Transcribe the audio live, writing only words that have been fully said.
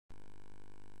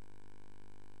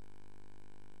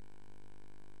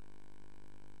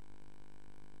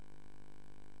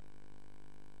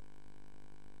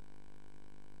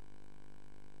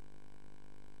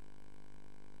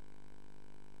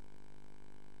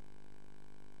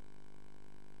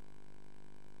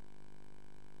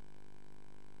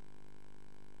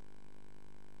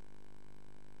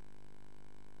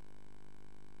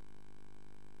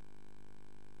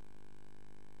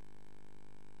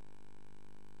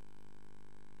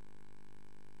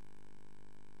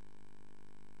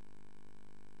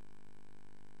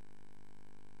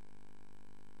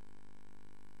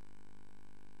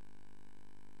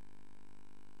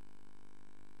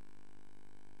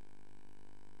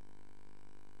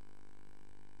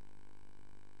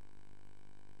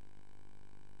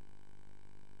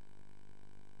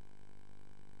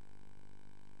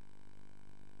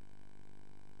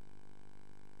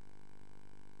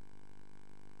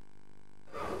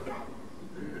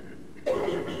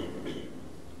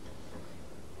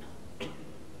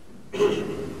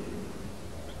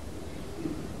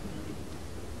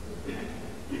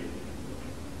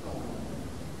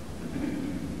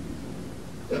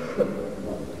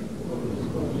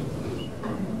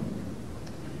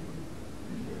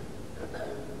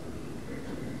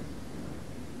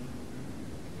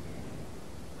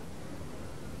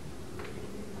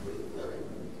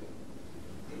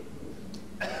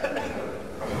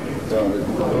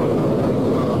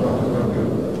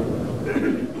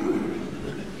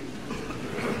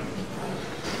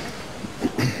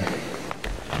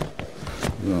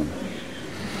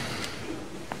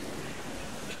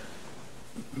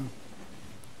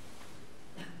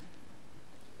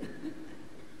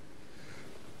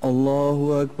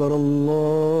Allahu Akbar,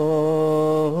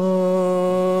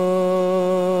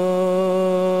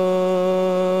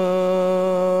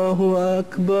 Allahu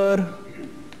Akbar,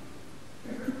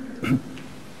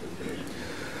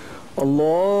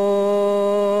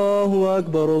 Allahu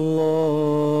Akbar,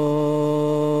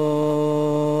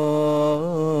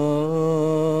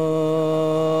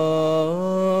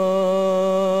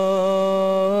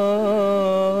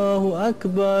 Allahu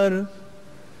Akbar.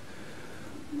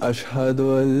 أشهد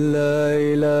أن لا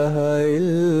إله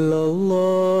إلا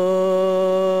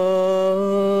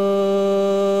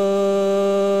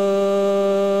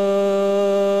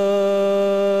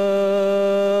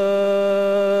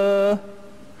الله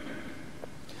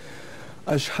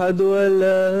أشهد أن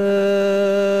لا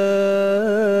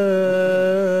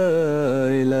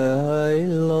إله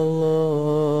إلا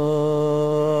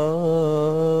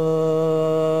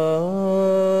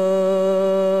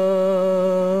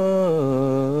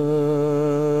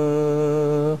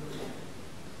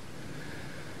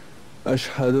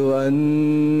أشهد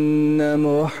أن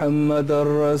محمدًا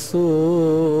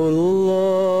رسول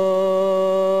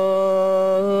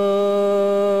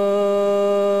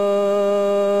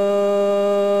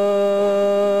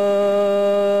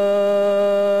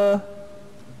الله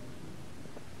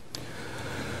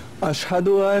أشهد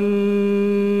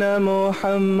أن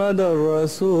محمدًا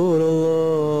رسول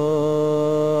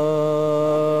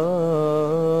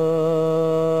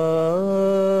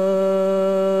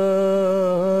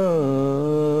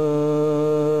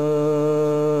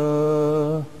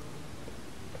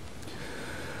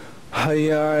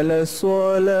حي على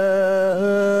الصلاة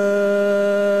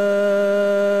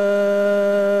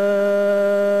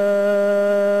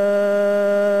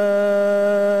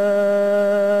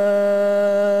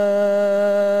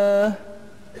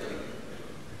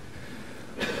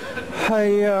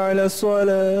حي على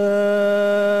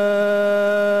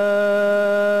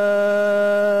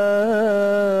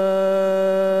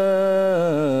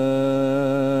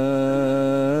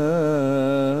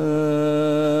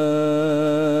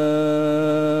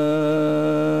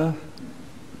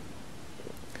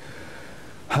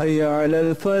حي على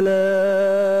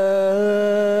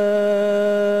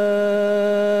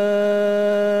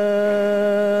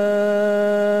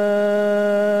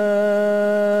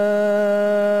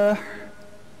الفلاح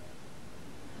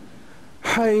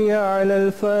حي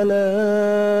على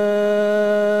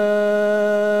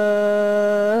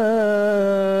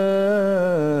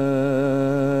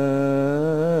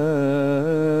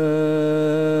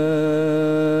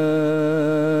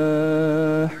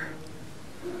الفلاح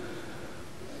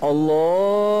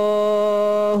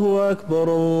الله أكبر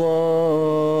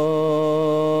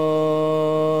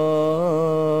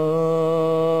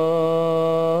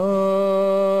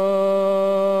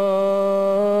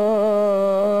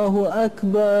الله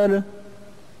أكبر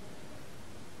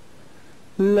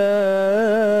لا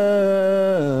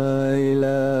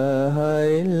إله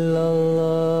إلا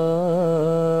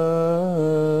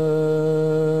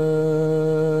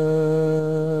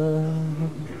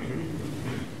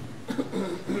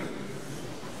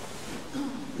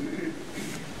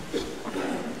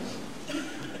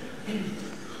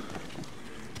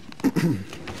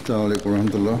السلام عليكم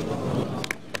ورحمة الله.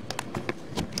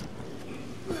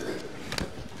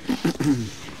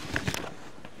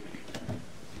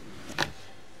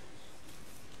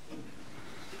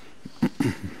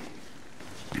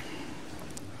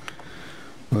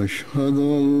 أشهد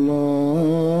أن لا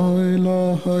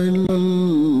إله إلا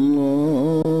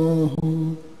الله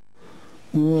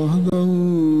وحده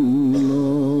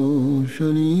لا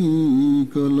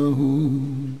شريك له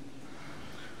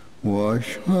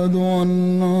وأشهد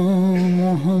أن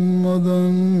محمدًا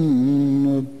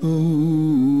عبده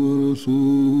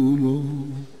ورسوله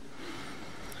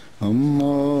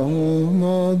أما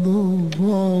بعد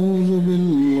فأعوذ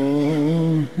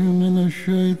بالله من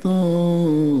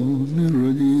الشيطان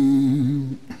الرجيم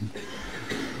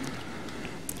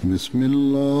بسم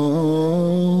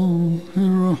الله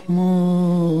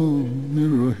الرحمن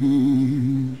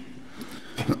الرحيم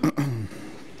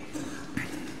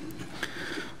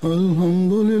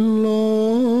الحمد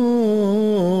لله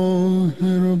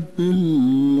رب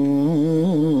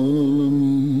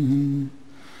العالمين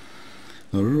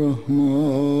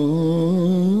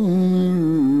الرحمن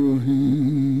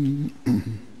الرحيم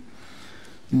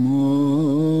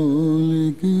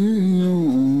مالك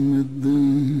يوم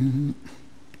الدين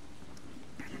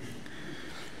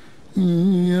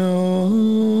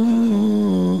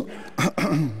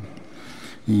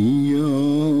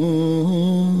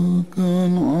إياك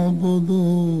نعبد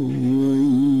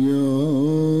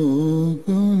وإياك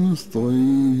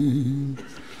نستعين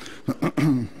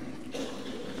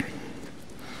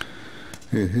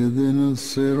اهدنا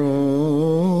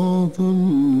الصراط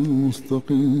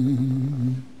المستقيم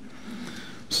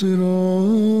صراط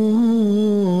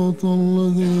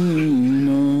الذين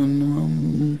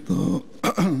أنعمت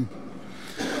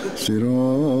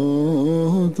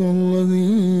صراط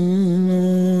الذين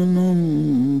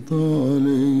أنعمت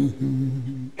عليهم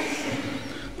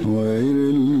غير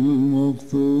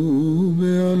المغضوب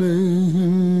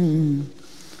عليهم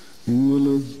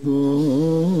ولا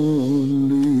الضالين.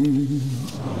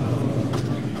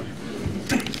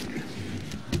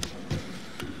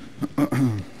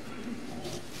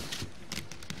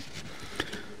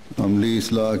 अमली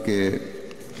इस्लाह के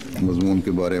मज़मून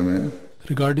के बारे में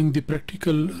Regarding the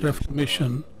practical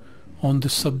reformation on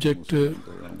this subject,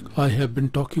 I have been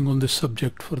talking on this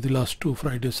subject for the last 2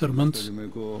 Friday sermons.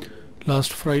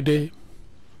 Last Friday,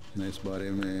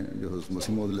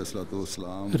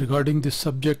 regarding this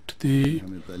subject, the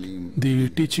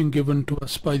teaching given to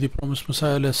us by the Promised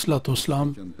Messiah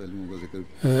ﷺ,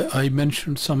 I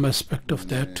mentioned some aspect of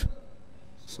that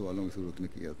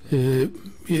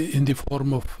in the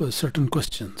form of certain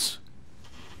questions.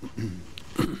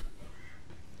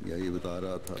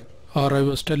 Or I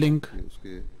was telling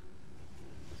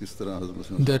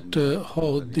that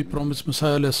how the Promised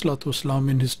Messiah ﷺ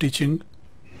in his teaching,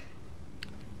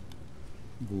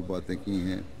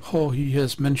 how he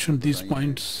has mentioned these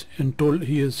points and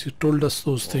he has told us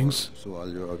those things,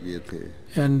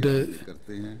 and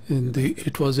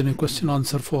it was in a question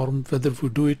answer form whether we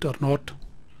do it or not.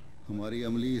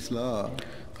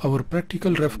 Our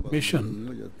practical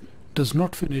reformation does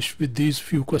not finish with these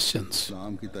few questions.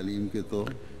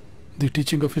 The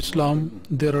teaching of Islam,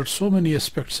 there are so many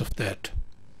aspects of that.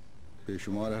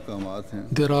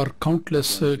 There are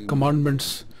countless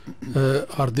commandments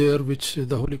are there which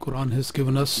the Holy Quran has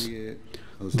given us.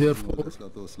 Therefore,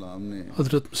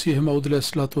 Hazrat Maoud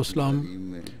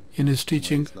in his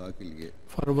teaching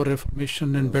for our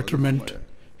reformation and betterment,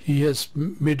 he has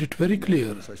made it very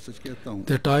clear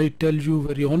that I tell you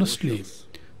very honestly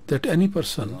that any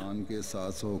person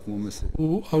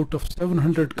who out of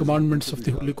 700 commandments of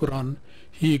the Holy Quran,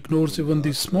 he ignores even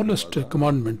the smallest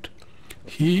commandment,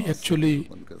 he actually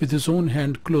with his own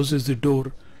hand closes the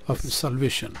door of his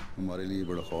salvation.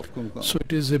 So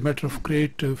it is a matter of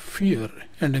great fear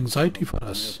and anxiety for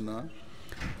us,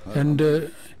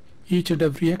 and each and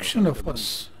every action of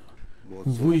us,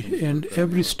 and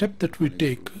every step that we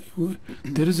take,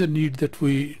 there is a need that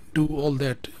we do all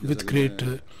that with great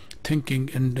thinking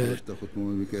and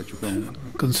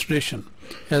consideration.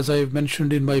 As I have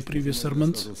mentioned in my previous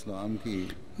sermons,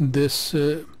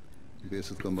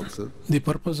 the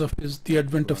purpose of the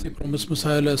advent of the Promised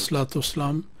Messiah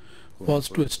ﷺ was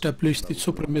to establish the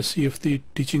supremacy of the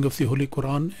teaching of the Holy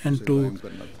Quran and to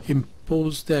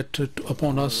impose that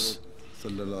upon us,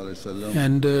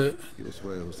 and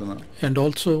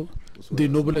also the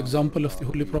noble example of the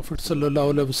Holy Prophet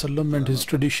ﷺ and his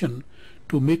tradition,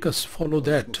 to make us follow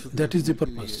that. That is the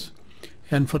purpose.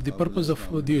 And for the purpose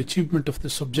of the achievement of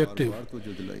this objective,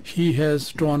 he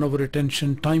has drawn our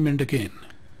attention time and again.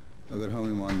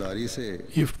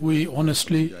 If we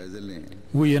honestly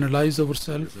analyze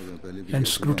ourselves and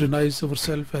scrutinize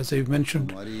ourselves, as I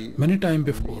mentioned many times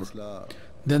before,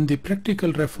 then the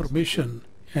practical reformation,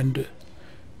 and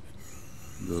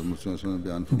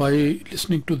by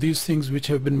listening to these things which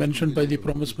have been mentioned by the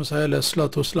Promised Messiah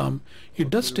ﷺ,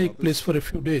 it does take place for a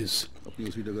few days.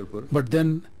 But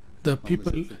then the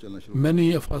people,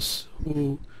 many of us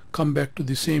who come back to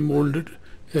the same old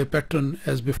pattern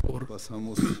as before.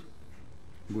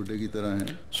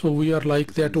 So we are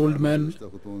like that old man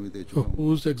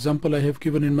whose example I have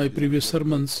given in my previous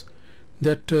sermons,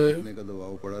 that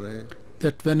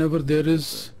whenever there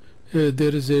is a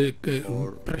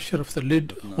pressure of the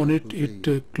lid on it, it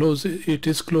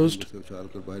is closed,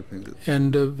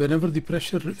 and whenever the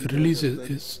pressure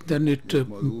releases, then it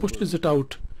pushes it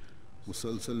out.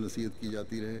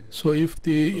 So if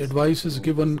the advice is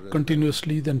given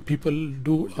continuously, then people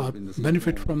do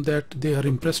benefit from that, they are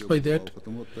impressed by that,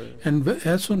 and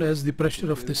as soon as the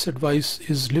pressure of this advice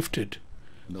is lifted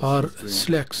or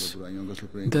slacks,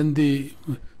 then the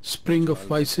spring of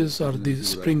vices or the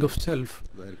spring of self,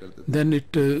 then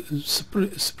it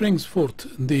springs forth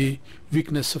the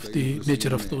weakness of the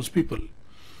nature of those people.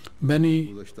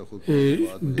 many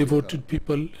devoted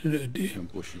people,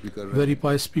 very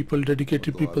pious people,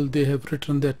 dedicated people, they have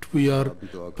written that we are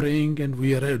praying and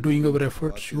we are doing our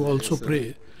efforts. You also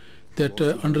pray that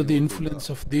under the influence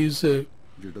of these under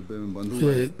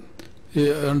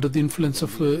the influence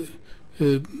of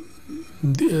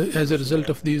as a result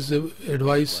of these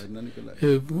advice,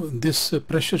 this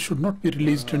pressure should not be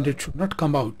released and it should not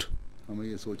come out.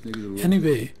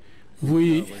 Anyway,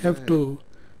 we have to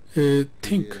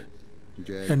think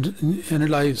and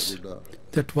analyze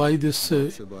that why this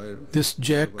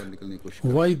jack,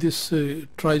 why this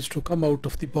tries to come out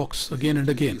of the box again and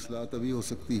again.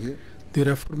 The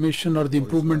reformation or the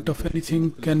improvement of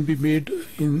anything can be made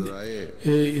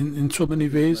in so many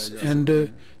ways, and the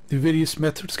various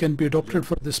methods can be adopted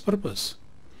for this purpose.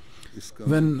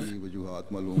 When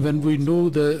we know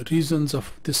the reasons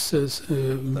of this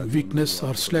weakness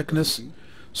or slackness,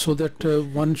 so that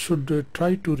one should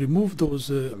try to remove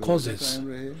those causes.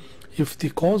 If the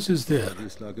cause is there,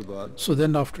 so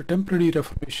then after temporary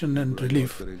reformation and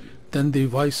relief, then the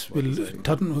vice will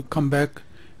come back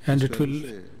and it will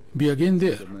be again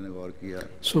there.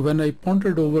 So when I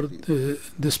pondered over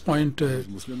this point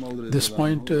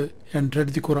and read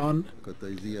the Quran,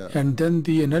 and then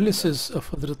the analysis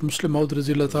of Hazrat Muslim Maoud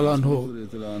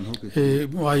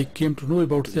I came to know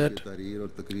about that.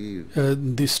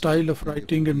 The style of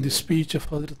writing and the speech of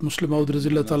Hazrat Muslim Maoud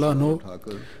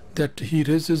that he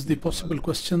raises the possible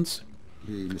questions,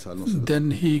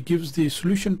 then he gives the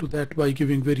solution to that by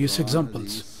giving various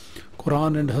examples.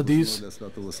 Quran and Hadith,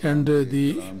 and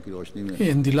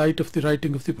in the light of the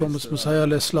writing of the Promised Messiah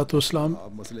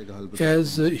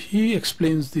as he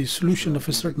explains the solution of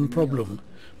a certain problem,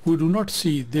 we do not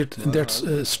see that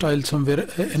style somewhere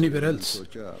anywhere else.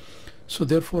 So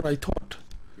therefore I thought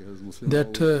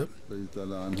that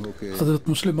Hazrat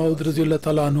Muslim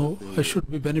Maoud I should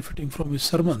be benefiting from his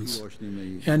sermons,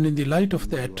 and in the light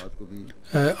of that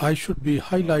I should be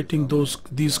highlighting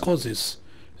these causes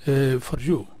for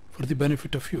you, for the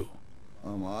benefit of you.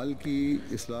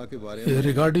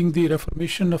 Regarding the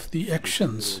reformation of the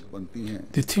actions,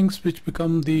 the things which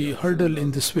become the hurdle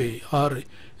in this way are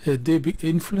they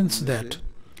influence that.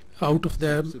 Out of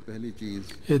them,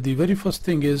 the very first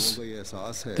thing is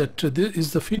that there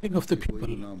is the feeling of the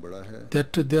people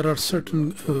that there are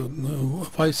certain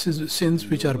vices, sins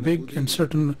which are big, and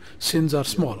certain sins are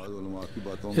small.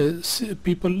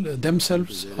 People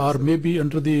themselves are maybe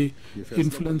under the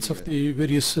influence of the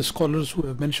various scholars who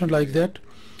have mentioned like that.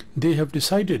 They have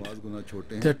decided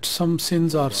that some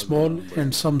sins are small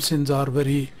and some sins are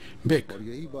very big,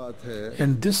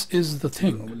 and this is the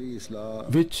thing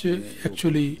which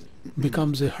actually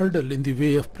becomes a hurdle in the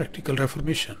way of practical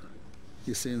reformation.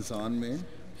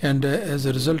 And as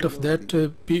a result of that,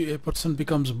 a person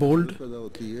becomes bold,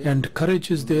 and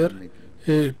courage is there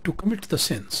to commit the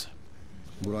sins.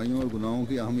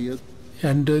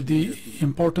 And the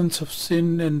importance of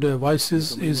sin and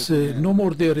vices is no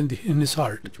more there in his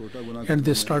heart, and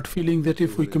they start feeling that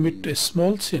if we commit a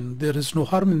small sin, there is no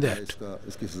harm in that,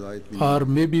 or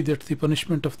maybe that the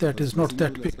punishment of that is not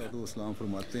that big.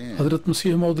 Hazrat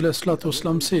Msih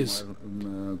Maoud says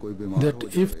that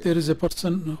if there is a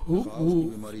person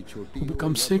who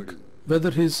becomes sick, whether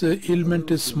his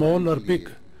ailment is small or big,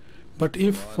 but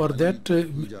if for that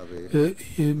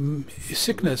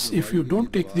sickness, if you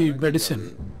don't take the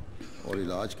medicine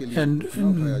and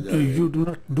you do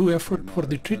not do effort for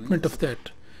the treatment of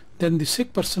that, then the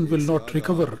sick person will not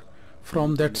recover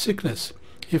from that sickness.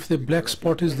 If the black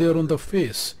spot is there on the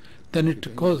face, then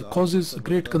it causes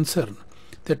great concern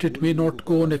that it may not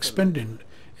go on expanding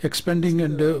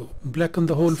and blacken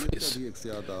the whole face.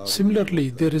 Similarly,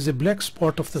 there is a black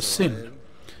spot of the sin.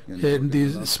 And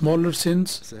the smaller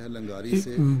sins,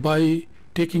 by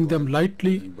taking them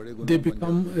lightly, they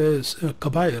become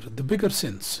kabair, the bigger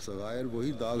sins.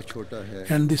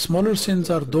 And the smaller sins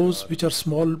are those which are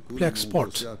small black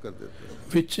spots,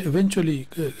 which eventually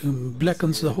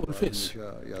blackens the whole face.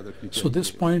 So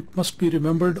this point must be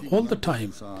remembered all the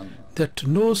time, that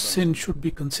no sin should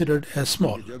be considered as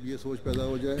small.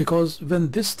 Because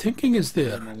when this thinking is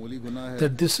there,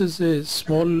 that this is a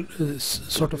small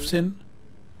sort of sin,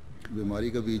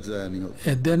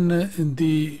 and then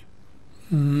the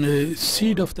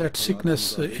seed of that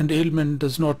sickness and ailment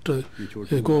does not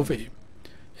go away,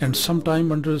 and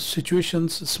sometime under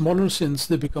situations, smaller sins,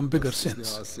 they become bigger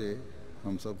sins.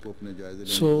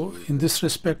 So in this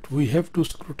respect, we have to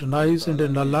scrutinize and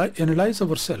analyze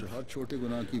ourselves.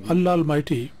 Allah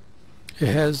Almighty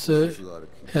has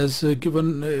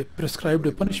given prescribed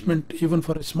a punishment even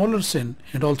for a smaller sin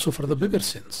and also for the bigger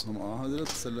sins.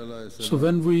 So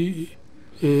when we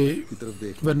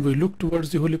when we look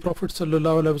towards the Holy Prophet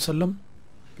sallallahu alaihi wasallam,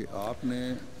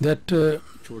 that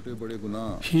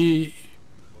he,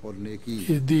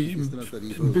 the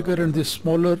bigger and the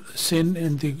smaller sin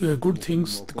and the good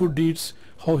things, the good deeds,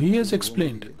 how he has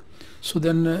explained. So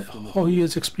then how he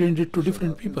has explained it to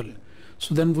different people.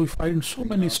 So then we find so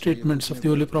many statements of the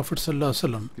Holy Prophet sallallahu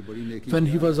alaihi wasallam. When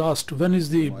he was asked, when is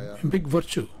the big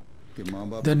virtue?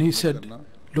 Then he said,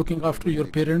 looking after your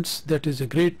parents, that is a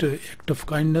great act of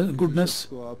kindness, goodness.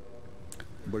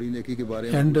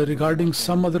 And regarding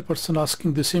some other person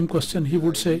asking the same question, he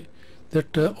would say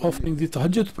that offering the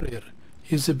tahajjud prayer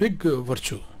is a big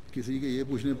virtue.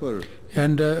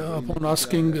 And upon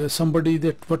asking somebody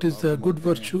that what is the good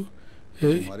virtue,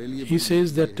 he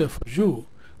says that for you,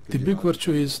 the big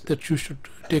virtue is that you should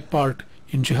take part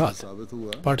in jihad,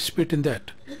 participate in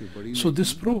that. So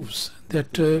this proves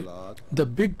that the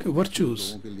big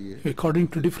virtues, according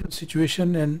to different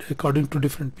situation and according to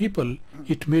different people,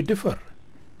 it may differ.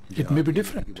 It may be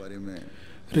different.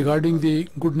 Regarding the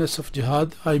goodness of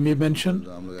jihad, I may mention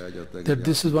that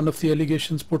this is one of the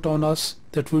allegations put on us,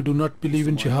 that we do not believe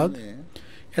in jihad.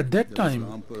 At that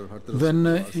time, when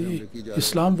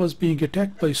Islam was being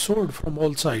attacked by sword from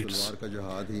all sides,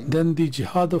 then the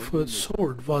jihad of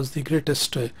sword was the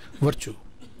greatest virtue.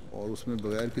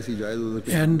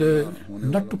 And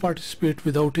not to participate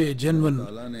without a genuine,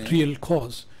 real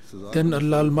cause, then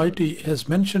Allah Almighty has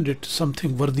mentioned it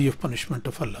something worthy of punishment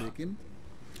of Allah.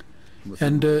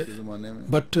 And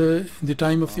but in the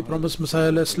time of the Promised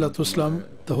Messiah, the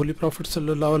Holy Prophet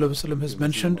has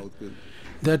mentioned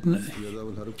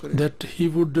that he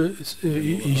would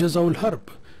Yazaul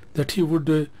Harb, that he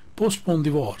would postpone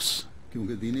the wars,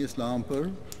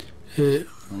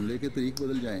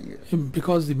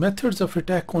 because the methods of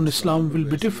attack on Islam will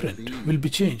be different, will be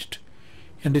changed.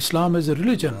 And Islam as a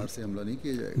religion,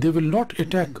 they will not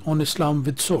attack on Islam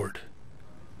with sword.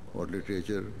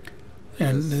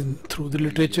 And through the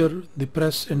literature, the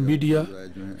press and media,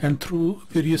 and through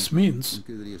various means,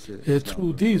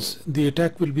 through these, the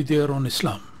attack will be there on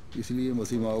Islam.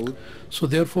 So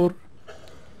therefore,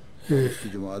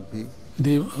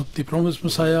 the Promised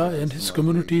Messiah and his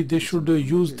community, they should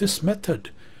use this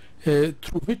method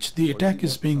through which the attack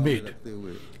is being made.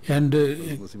 And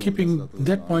keeping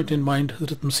that point in mind,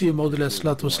 Hazrat Msih Maoud,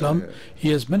 he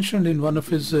has mentioned in one of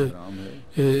his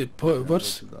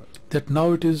verse that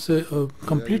now it is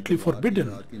completely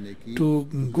forbidden to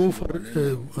go for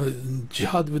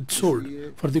jihad with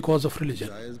sword for the cause of religion.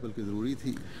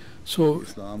 So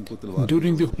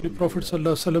during the Holy Prophet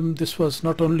ﷺ, this was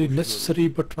not only necessary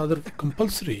but rather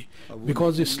compulsory,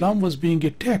 because Islam was being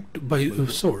attacked by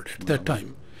sword at that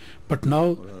time. But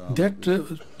now that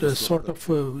sort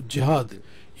of jihad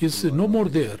is no more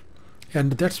there,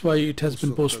 and that's why it has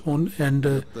been postponed,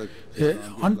 and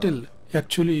until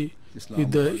actually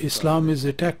the Islam is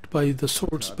attacked by the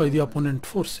swords by the opponent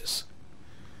forces.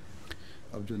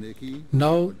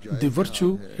 Now the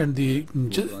virtue and the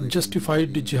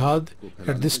justified jihad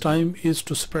at this time is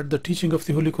to spread the teaching of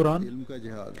the Holy Quran,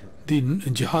 the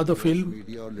jihad of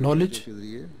ilm, knowledge,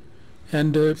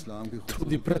 and through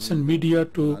the press and media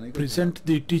to present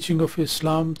the teaching of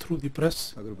Islam through the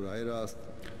press.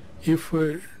 If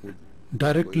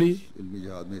directly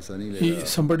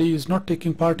somebody is not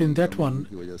taking part in that one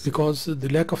because the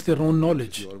lack of their own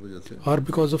knowledge or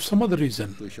because of some other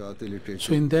reason,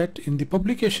 so in the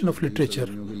publication of literature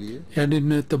and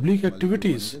in tabligh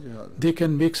activities, they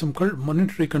can make some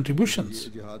monetary contributions.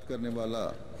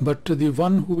 But the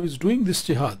one who is doing this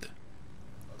jihad,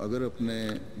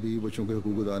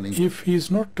 if he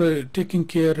is not taking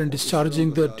care and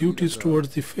discharging the duties towards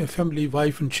the family,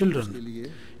 wife and children,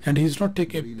 and he is not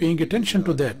paying attention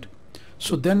to that,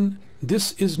 so then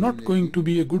this is not going to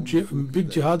be a big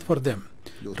jihad for them.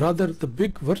 Rather, the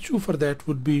big virtue for that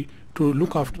would be to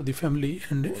look after the family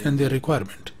and their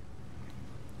requirement.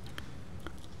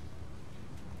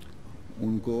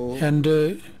 And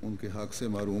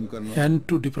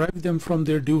to deprive them from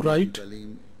their due right,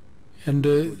 and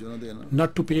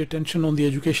not to pay attention on the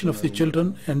education of the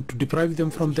children, and to deprive them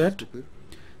from that,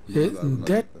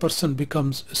 that person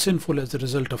becomes sinful as a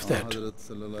result of that.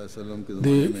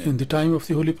 In the time of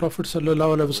the Holy Prophet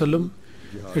ﷺ,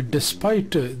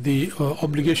 despite the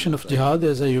obligation of jihad,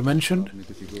 as I mentioned,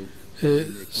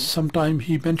 sometime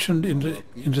he mentioned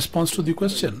in response to the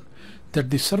question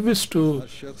that the service to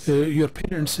your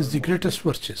parents is the greatest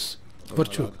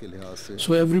virtue.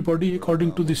 So everybody,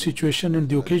 according to the situation and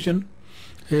the occasion,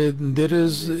 there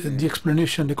is the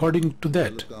explanation according to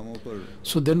that.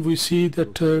 So then we see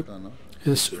that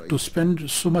to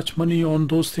spend so much money on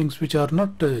those things which are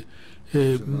not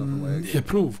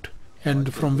approved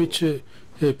and from which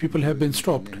people have been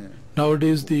stopped.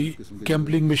 Nowadays the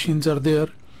gambling machines are there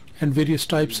and various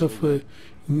types of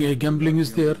gambling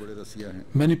is there.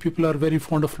 Many people are very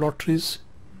fond of lotteries.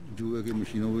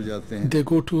 They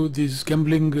go to these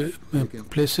gambling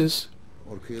places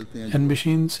and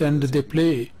machines and they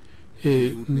play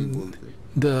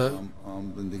the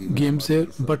games there,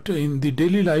 but in the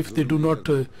daily life they do not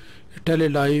tell a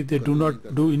lie, they do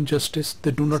not do injustice,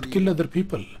 they do not kill other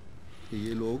people,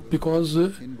 because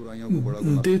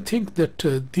they think that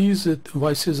these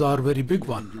vices are very big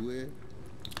one.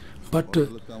 But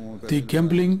the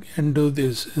gambling and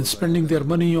this and spending their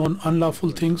money on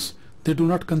unlawful things, they do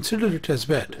not consider it as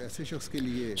bad.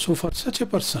 So for such a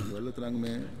person,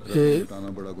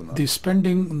 the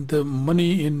spending the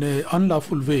money in an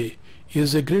unlawful way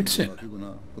is a great sin.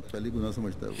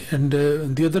 And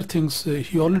the other things,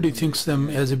 he already thinks them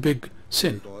as a big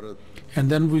sin. And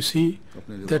then we see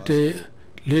that a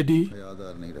lady,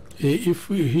 if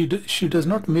she does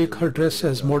not make her dress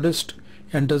as modest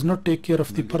and does not take care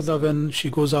of the parda when she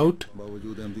goes out,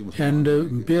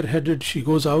 and bareheaded she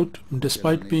goes out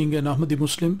despite being an Ahmadiyya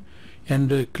Muslim,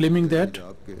 and claiming that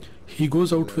he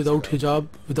goes out without hijab,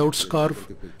 without scarf,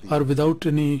 or without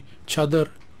any chadar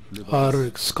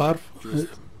or scarf,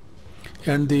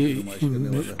 and the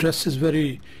dress is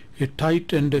very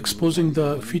tight and exposing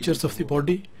the features of the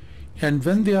body. And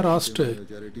when they are asked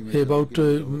about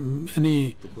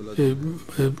any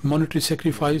monetary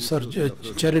sacrifice or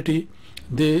charity,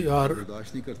 they are,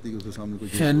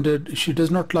 and she does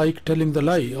not like telling the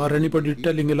lie or anybody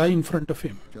telling a lie in front of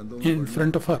him, in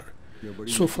front of her.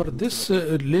 So for this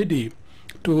lady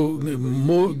to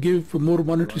give more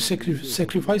monetary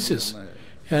sacrifices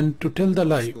and to tell the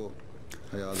lie,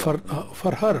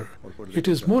 for her it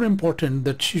is more important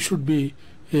that she should be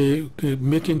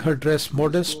making her dress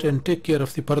modest and take care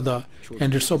of the parda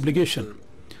and its obligation.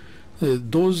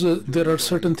 There are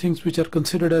certain things which are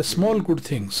considered as small good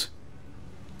things,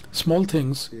 small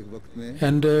things,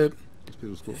 and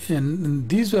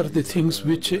these are the things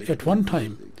which at one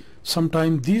time,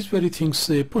 sometime these very things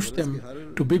push them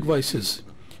to big vices.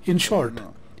 In short,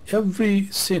 every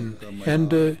sin and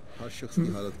the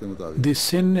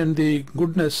sin and the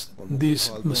goodness, the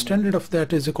standard of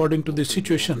that is according to the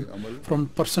situation from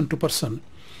person to person,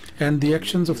 and the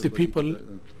actions of the people,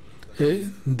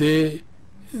 the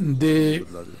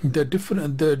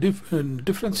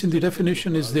difference in the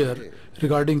definition is there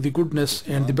regarding the goodness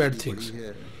and the bad things.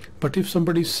 But if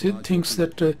somebody thinks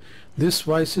that this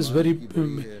vice is very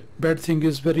bad thing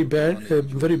is very bad,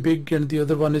 very big, and the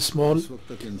other one is small,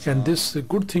 and this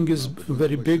good thing is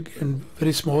very big and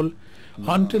very small,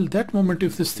 until that moment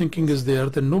if this thinking is there,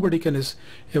 then nobody can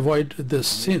avoid the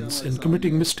sins and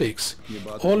committing mistakes.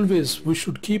 Always we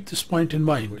should keep this point in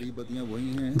mind,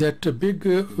 that big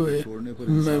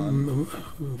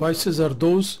vices are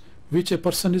those which a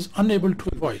person is unable to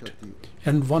avoid,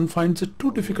 and one finds it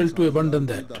too difficult to abandon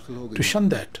that, to shun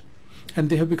that, and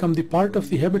they have become the part of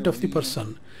the habit of the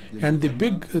person. And the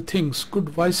big things, good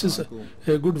vices,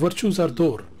 good virtues are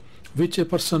those which a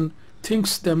person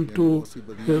thinks them to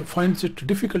finds it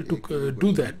difficult to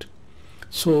do that.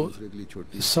 So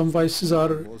some vices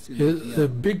are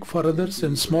big for others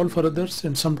and small for others,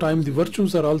 and sometimes the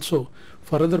virtues are also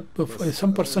for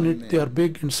some person they are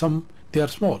big and some they are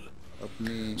small.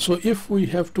 So if we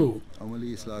have to,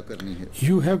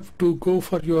 you have to go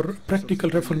for your practical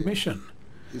reformation,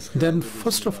 then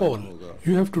first of all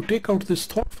you have to take out this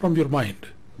thought from your mind.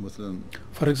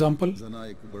 For example,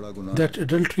 that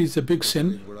adultery is a big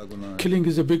sin, killing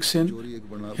is a big sin,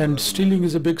 and stealing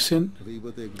is a big sin,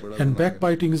 and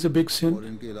backbiting is a big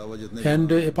sin,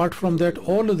 and apart from that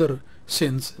all other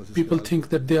sins people think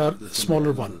that they are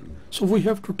smaller one. So we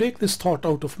have to take this thought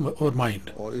out of our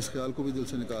mind,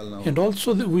 and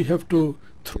also we have to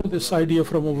throw this idea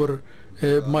from our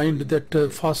mind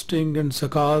that fasting and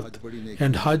zakat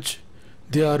and hajj,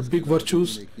 they are big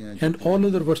virtues, and all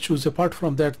other virtues apart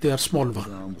from that they are small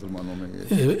one.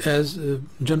 As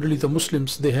generally the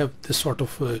Muslims, they have this sort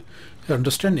of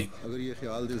understanding.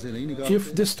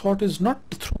 If this thought is not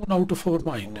thrown out of our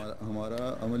mind,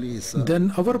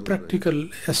 then our practical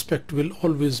aspect will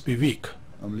always be weak.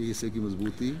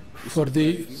 For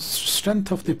the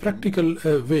strength of the practical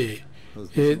way,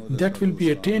 that will be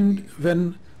attained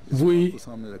when we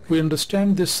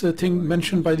understand this thing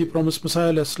mentioned by the Promised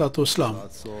Messiah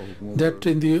ﷺ, that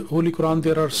in the Holy Quran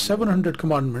there are 700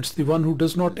 commandments. The one who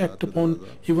does not act upon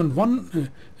even one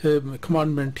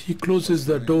commandment, he closes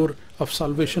the door of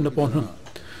salvation upon him.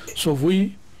 So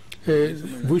we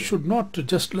should not,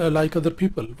 just like other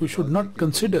people, we should not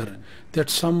consider that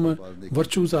some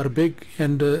virtues are big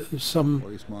and some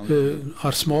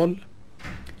are small,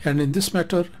 And in this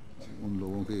matter,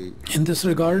 in this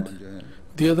regard,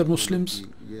 the other Muslims,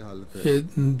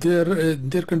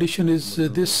 their condition is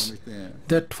this,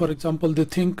 that for example they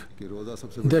think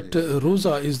that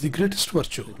Roza is the greatest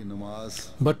virtue,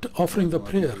 but offering the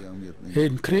prayer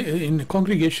in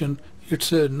congregation,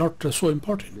 it's not so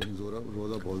important.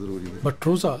 But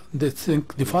Roza, they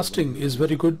think the fasting is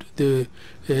very good, they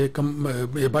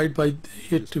abide by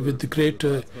it with the great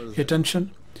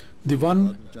attention. The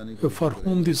one for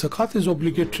whom the zakat is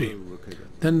obligatory,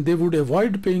 then they would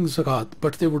avoid paying zakat,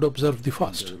 but they would observe the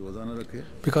fast.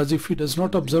 Because if he does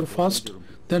not observe fast,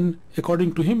 then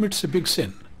according to him it's a big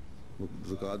sin.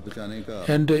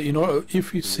 And if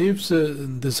he saves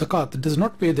the zakat, does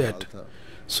not pay that.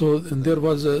 So there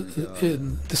was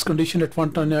this condition at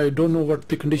one time. I don't know what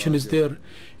the condition is there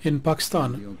in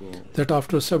Pakistan, that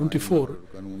after 74,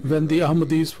 when the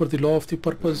Ahmadis, for the law of the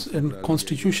purpose and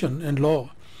constitution and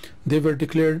law, they were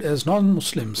declared as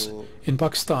non-Muslims in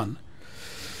Pakistan.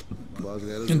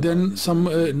 And then some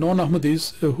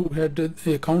non-Ahmadis who had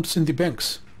accounts in the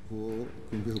banks,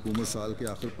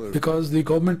 because the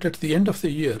government at the end of the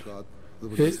year,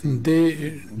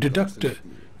 they deduct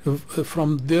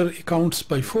from their accounts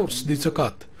by force the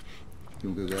zakat.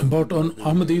 But on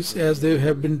Ahmadis, as they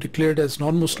have been declared as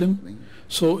non-Muslim,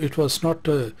 so it was not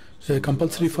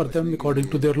compulsory for them according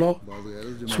to their law.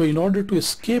 So in order to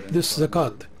escape this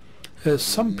zakat,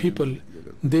 some people,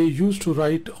 they used to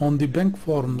write on the bank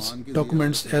forms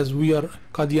documents as we are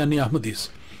Qadiani Ahmadis.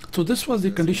 So this was the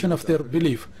condition of their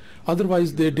belief.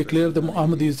 Otherwise they declare the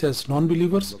Ahmadis as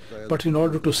non-believers, but in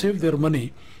order to save their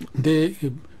money, they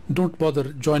don't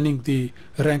bother joining the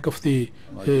rank of the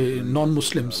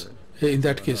non-Muslims in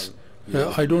that case.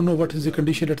 I don't know what is the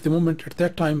condition at the moment. At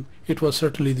that time it was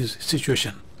certainly this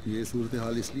situation.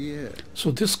 So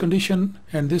this condition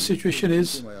and this situation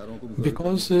is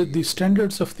because the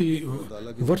standards of the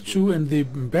virtue and the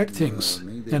bad things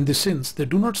and the sins, they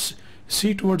do not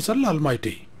see towards Allah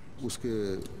Almighty.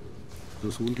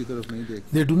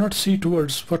 They do not see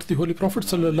towards what the Holy Prophet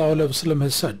ﷺ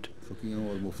has said.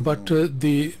 But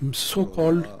the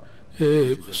so-called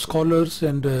scholars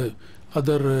and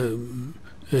other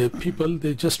people,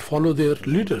 they just follow their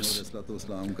leaders.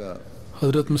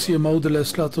 Hazrat Msih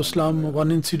Maoud,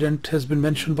 one incident has been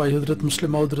mentioned by Hazrat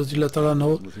Muslim Maoud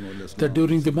that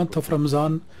during the month of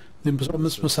Ramadan, the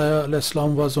Promised Messiah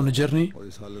was on a journey.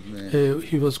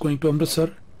 He was going to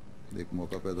Amritsar,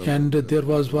 and there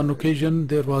was one occasion,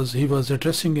 he was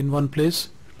addressing in one place,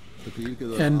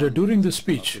 and during the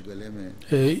speech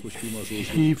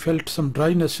he felt some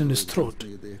dryness in his throat,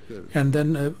 and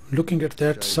then looking at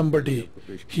that,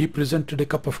 he presented a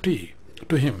cup of tea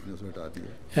to him,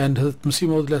 and Hazrat Msih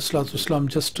Maoud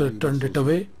just turned it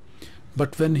away.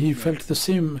 But when he felt the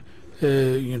same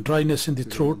dryness in the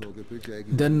throat,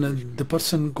 then the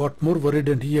person got more worried,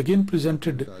 and he again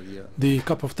presented the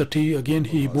cup of the tea. Again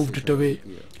he moved it away,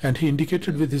 and he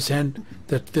indicated with his hand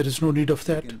that there is no need of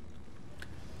that.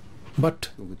 But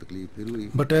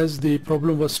as the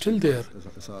problem was still there,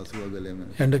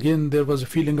 and again there was a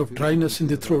feeling of dryness in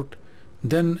the throat,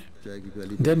 then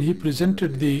he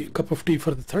presented the cup of tea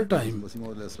for the third time.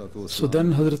 So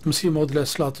then Hazrat Msih Maoud,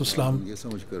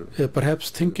 perhaps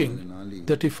thinking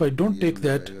that if I don't take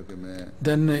that,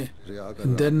 then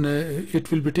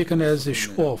it will be taken as a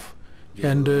show-off.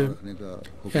 And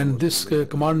this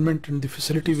commandment and the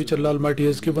facility which Allah Almighty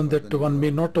has given, that one may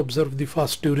not observe the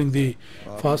fast during the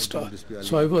fast,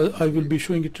 so I will be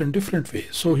showing it in a different way.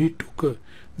 So he took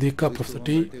the cup of the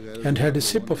tea and had a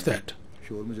sip of that.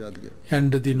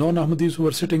 And the non-Ahmadis who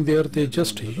were sitting there, they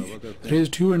just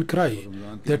raised hue and cry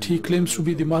that he claims to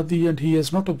be the Mahdi and he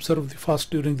has not observed the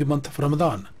fast during the month of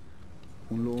Ramadan.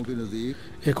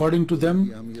 According to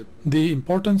them, the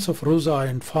importance of Roza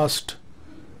and fast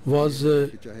was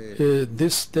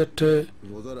this, that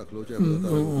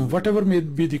whatever may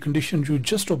be the condition, you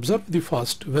just observe the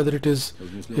fast, whether it is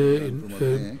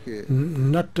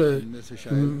not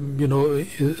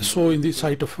so in the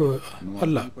sight of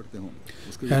Allah.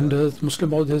 And Muslim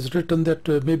Maoud has written that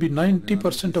maybe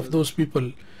 90% of those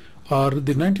people are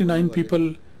the 99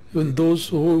 people, those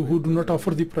who do not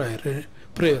offer the prayer,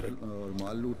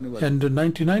 and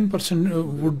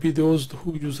 99% would be those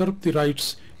who usurp the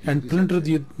rights and plunder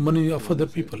the money of other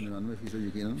people.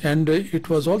 And it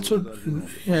was also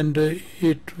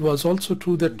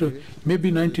true that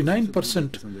maybe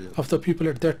 99% of the people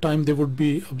at that time, they would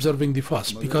be observing the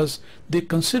fast, because they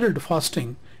considered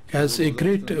fasting as a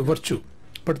great virtue,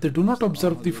 but they do not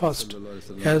observe the fast,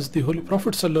 as the Holy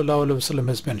Prophet ﷺ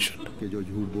has mentioned,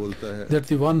 that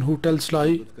the one who tells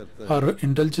lie or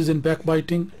indulges in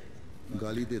backbiting,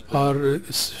 or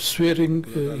swearing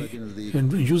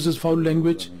and uses foul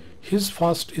language, his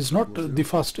fast is not the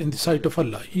fast in the sight of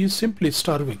Allah. He is simply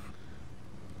starving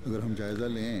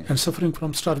and suffering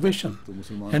from starvation.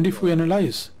 And if we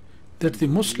analyze that the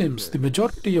Muslims, the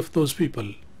majority of those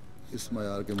people,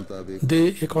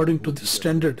 they, according to this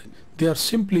standard, they are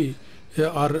simply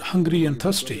are hungry and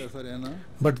thirsty.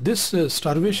 But this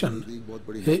starvation,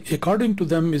 according to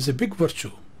them, is a big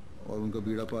virtue.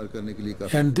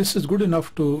 And this is good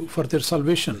enough for their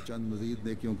salvation.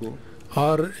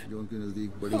 Or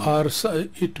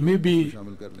it may be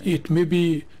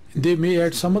they may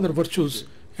add some other virtues,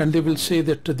 and they will say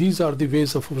that these are the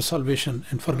ways of our salvation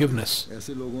and forgiveness.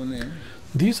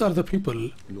 These are the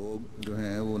people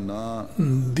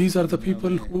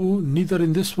who neither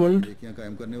in this world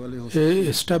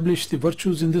establish the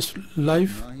virtues in this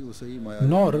life,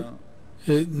 nor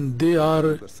they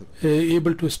are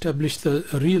able to establish the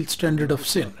real standard of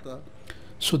sin.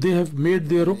 So they have made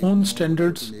their own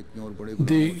standards,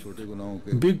 the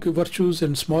big virtues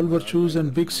and small virtues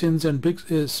and big sins and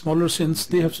smaller sins.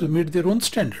 They have made their own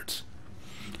standards,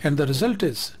 and the result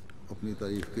is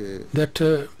that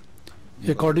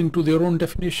according to their own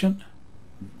definition,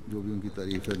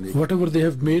 whatever they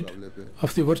have made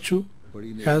of the virtue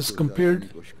as compared,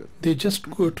 they just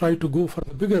try to go for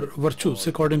the bigger virtues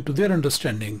according to their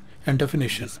understanding and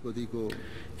definition.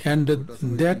 And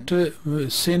that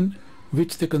sin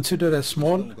which they consider as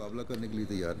small,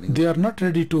 they are not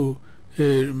ready to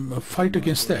fight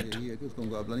against that.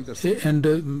 And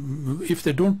if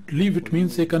they don't leave, it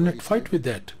means they cannot fight with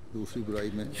that.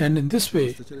 And in this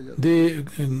way, they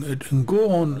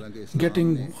go on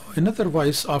getting another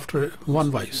vice after one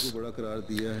vice.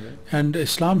 And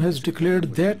Islam has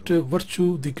declared that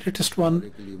virtue the greatest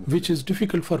one, which is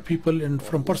difficult for people, and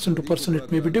from person to person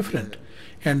it may be different.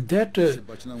 And that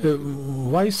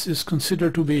vice is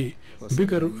considered to be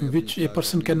bigger, which a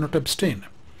person cannot abstain.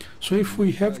 So if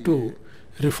we have to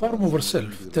reform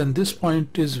ourselves, then this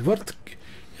point is worth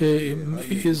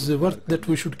that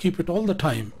we should keep it all the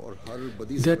time,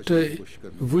 that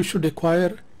we should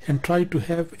acquire and try to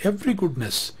have every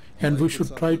goodness, and we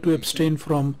should try to abstain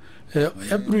from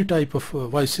every type of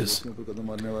vices.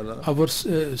 Our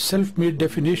self-made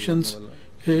definitions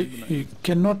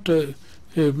cannot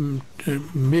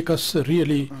make us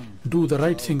really do the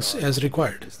right things as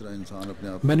required.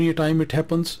 Many a time it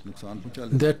happens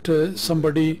that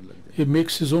somebody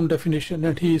makes his own definition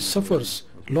and he suffers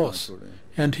loss,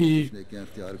 and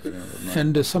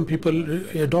some people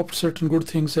adopt certain good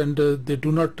things and they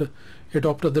do not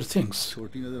adopt other things.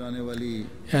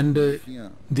 And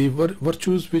the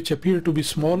virtues which appear to be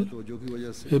small,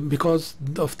 because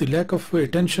of the lack of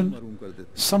attention,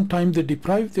 sometimes they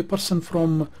deprive the person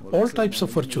from all types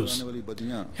of virtues.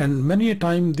 And many a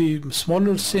time the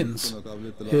smaller sins,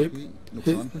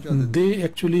 they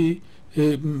actually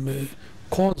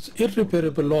cause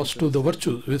irreparable loss to the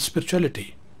virtue with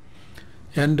spirituality.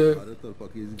 And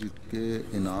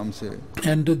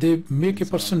they make a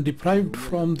person deprived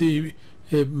from the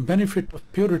benefit of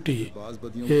purity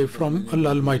from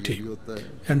Allah Almighty.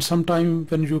 And sometimes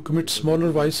when you commit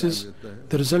smaller vices,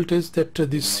 the result is that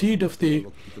the seed of the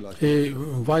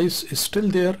vice is still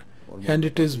there, and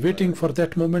it is waiting for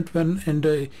that moment when, and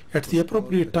at the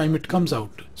appropriate time it comes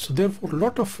out. So therefore a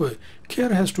lot of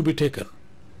care has to be taken.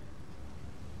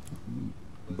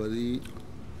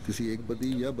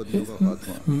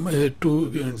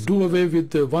 To do away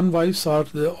with one vice or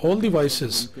all the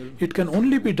vices, it can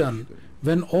only be done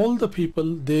when all the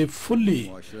people, they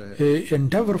fully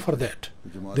endeavor for that.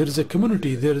 There is a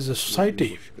community, there is a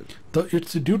society.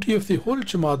 It's the duty of the whole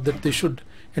Jamaat that they should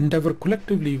endeavor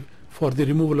collectively for the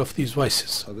removal of these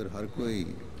vices.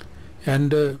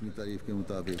 And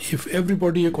if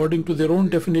everybody, according to their own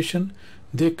definition,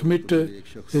 they commit the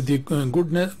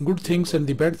good things and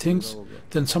the bad things,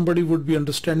 then somebody would be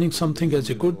understanding something as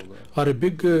a good or a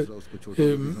big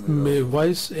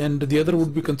vice, and the other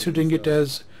would be considering it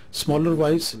as smaller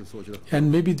vice, and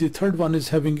maybe the third one is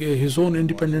having his own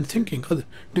independent thinking,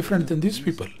 different than these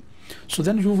people. So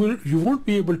then you won't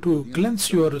be able to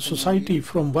cleanse your society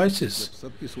from vices.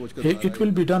 It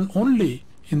will be done only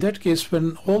in that case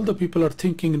when all the people are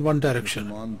thinking in one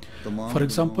direction. For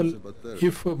example,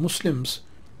 if Muslims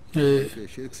a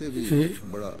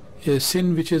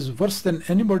sin which is worse than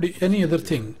any other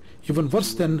thing, even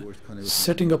worse than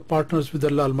setting up partners with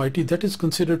Allah Almighty, that is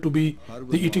considered to be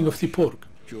the eating of the pork.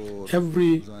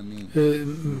 Every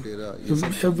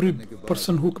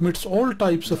person who commits all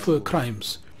types of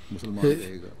crimes,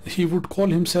 he would call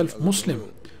himself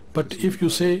Muslim. But if you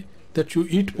say that you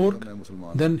eat pork,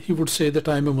 then he would say that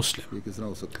I am a Muslim.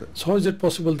 So how is it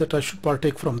possible that I should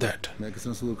partake from that?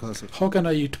 How can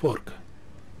I eat pork?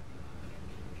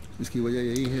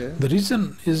 The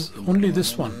reason is only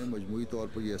this one,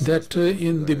 that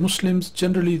in the Muslims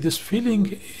generally this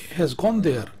feeling has gone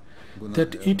there,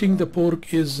 that eating the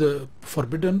pork is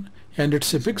forbidden and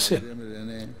it's a big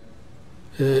sin.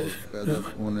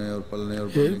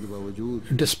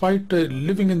 Despite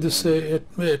living in this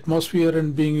atmosphere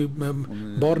and being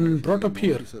born and brought up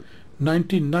here,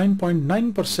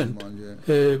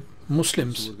 99.9%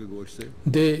 Muslims,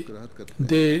 they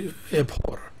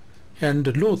abhor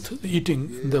and loathe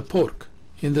eating the pork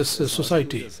in this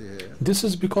society. This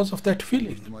is because of that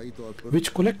feeling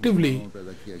which collectively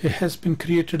has been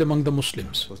created among the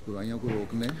Muslims.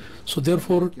 So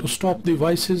therefore, to stop the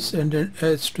vices and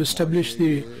as to establish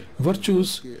the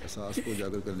virtues,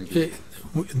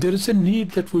 there is a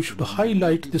need that we should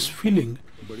highlight this feeling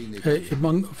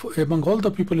among all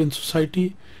the people in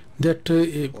society, that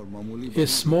a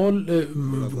small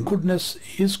goodness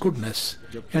is goodness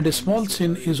and a small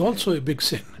sin is also a big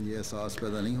sin.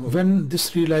 When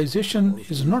this realization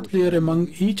is not there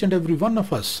among each and every one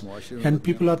of us, and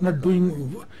people are not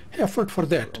doing effort for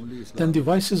that, then the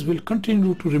vices will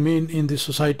continue to remain in the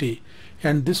society,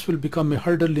 and this will become a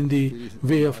hurdle in the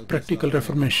way of practical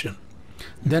reformation.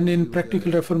 Then in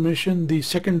practical reformation, the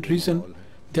second reason,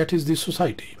 that is the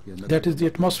society, that is the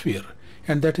atmosphere,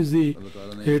 and that is the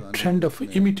trend of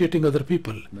imitating other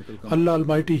people. Allah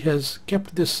Almighty has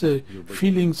kept this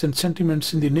feelings and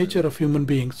sentiments in the nature of human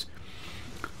beings,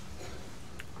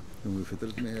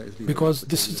 because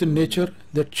this is in nature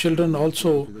that children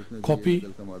also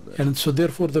copy, and so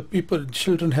therefore the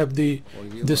children have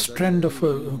this trend of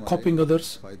copying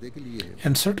others,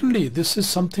 and certainly this is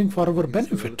something for our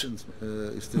benefit.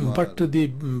 But the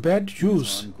bad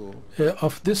use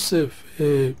of this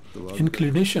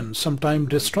inclination sometimes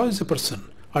destroys a person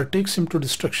or takes him to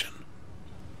destruction.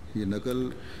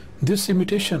 This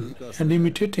imitation and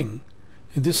imitating,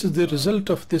 this is the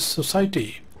result of this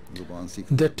society,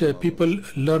 that people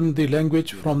learn the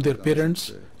language from their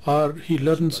parents, or he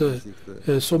learns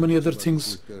so many other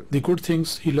things, the good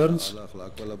things he learns,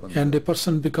 and a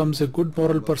person becomes a good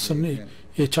moral person.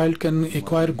 A child can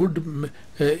acquire good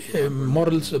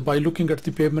morals by looking at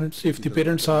the parents. If the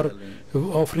parents are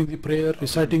offering the prayer,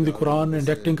 reciting the Quran and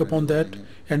acting upon that,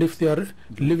 and if they are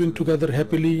living together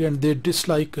happily and they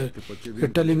dislike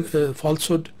telling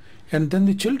falsehood, and then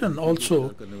the children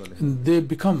also,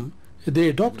 they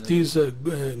adopt these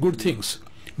good things.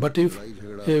 But if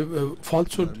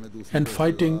falsehood and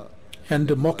fighting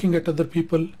and mocking at other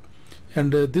people,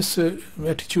 and this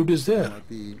attitude is there,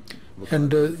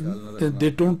 and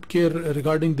they don't care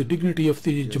regarding the dignity of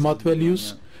the Jamaat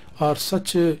values, or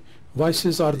such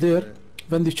vices are there,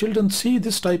 when the children see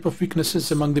this type of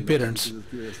weaknesses among the parents,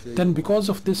 then because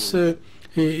of this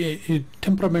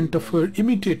temperament of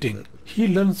imitating, he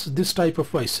learns this type of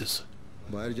vices.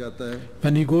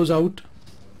 When he goes out,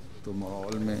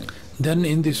 then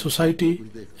in the society,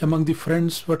 among the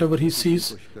friends, whatever he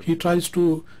sees, he tries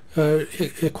to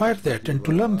acquire that and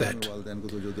to learn that.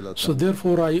 So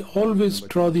therefore, I always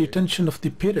draw the attention of the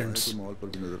parents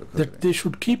that they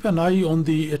should keep an eye on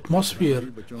the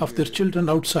atmosphere of their children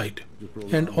outside,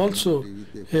 and also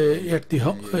at the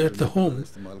home,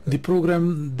 the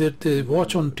program that they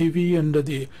watch on TV and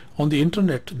on the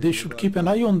internet, they should keep an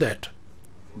eye on that.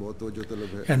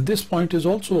 And this point is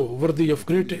also worthy of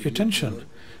great attention,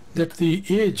 that the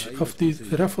age of the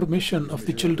reformation of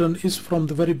the children is from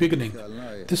the very beginning.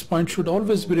 This point should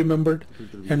always be remembered,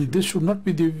 and this should not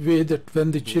be the way that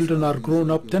when the children are grown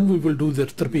up, then we will do their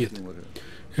tarbiyat.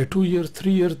 2 years,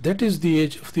 3 years, that is the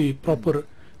age of the proper,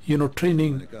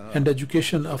 training and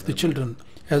education of the children.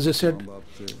 As I said,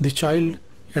 the child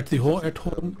at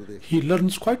home, he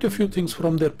learns quite a few things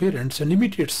from their parents and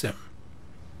imitates them.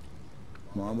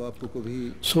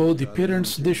 So the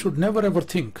parents, they should never ever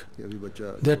think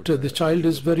that the child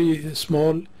is very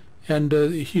small and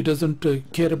he doesn't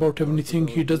care about anything,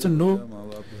 he doesn't know,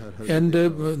 and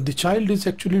the child is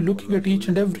actually looking at each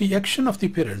and every action of the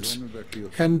parents,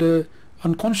 and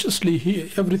unconsciously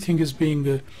everything is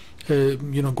being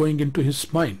going into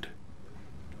his mind,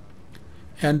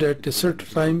 and at a certain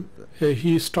time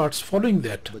he starts following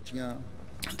that.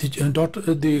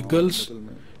 The girls,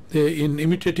 in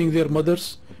imitating their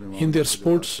mothers in their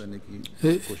sports,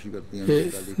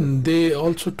 they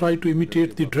also try to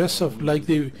imitate the dress of like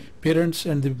the parents,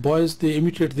 and the boys, they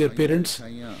imitate their parents.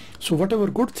 So whatever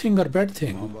good thing or bad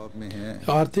thing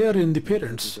are there in the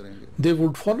parents, they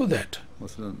would follow that.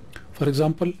 For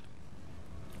example,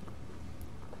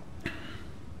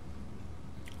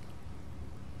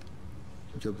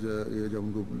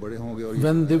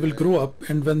 when they will grow up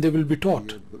and when they will be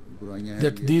taught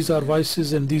that these are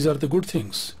vices and these are the good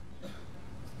things.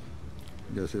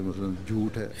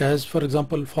 As for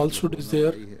example, falsehood is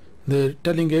there, the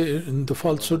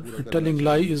falsehood, telling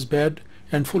lie is bad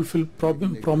and fulfill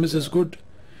promise is good.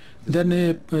 Then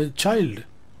a child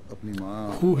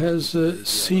who has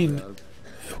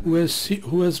who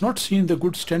has not seen the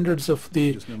good standards of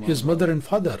his mother and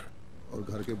father,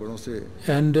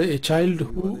 and a child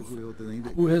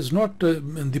who has not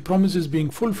the promises being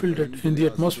fulfilled in the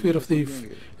atmosphere of the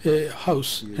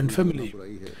house and family.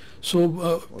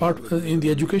 So in the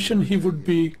education he would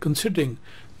be considering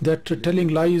that telling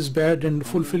lie is bad and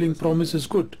fulfilling promise is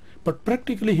good, but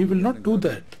practically he will not do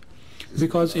that,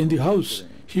 because in the house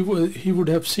he would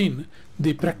have seen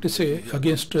the practice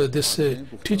against this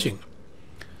teaching.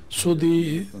 So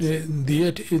the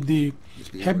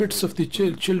habits of the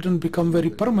children become very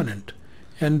permanent,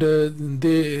 and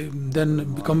they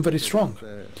then become very strong.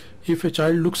 If a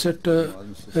child looks at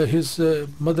his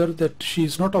mother that she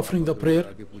is not offering the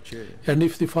prayer, and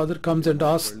if the father comes and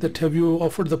asks that have you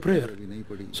offered the prayer,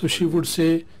 so she would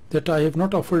say that I have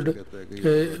not offered,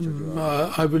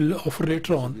 I will offer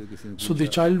later on. So the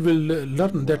child will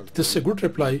learn that this is a good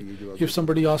reply. If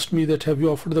somebody asks me that have you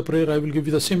offered the prayer, I will give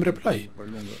you the same reply.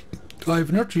 I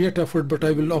have not yet offered, but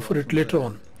I will offer it later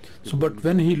on. So but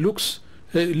when he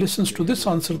listens to this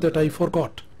answer that I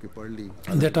forgot,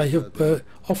 that I have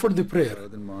offered the prayer,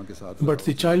 but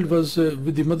the child was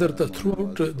with the mother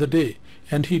throughout the day,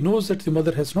 and he knows that the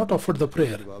mother has not offered the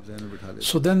prayer,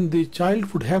 so then the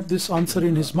child would have this answer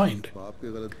in his mind.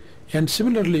 And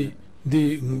similarly,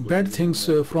 the bad things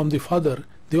from the father,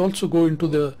 they also go into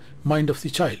the mind of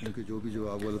the child,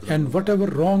 and whatever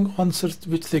wrong answers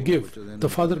which they give, the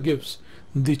father gives,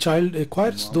 the child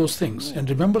acquires those things and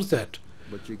remembers that.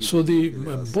 So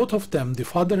both of them, the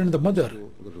father and the mother,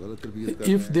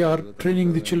 if they are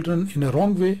training the children in a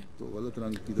wrong way,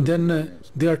 then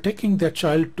they are taking that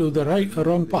child to the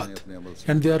wrong path,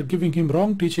 and they are giving him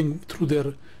wrong teaching through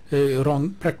their wrong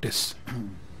practice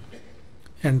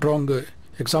and wrong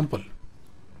example.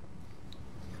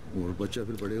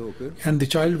 And the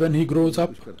child, when he grows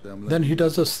up, then he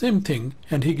does the same thing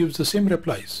and he gives the same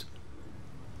replies.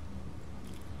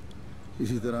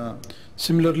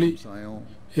 Similarly,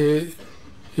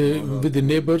 with the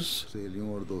neighbors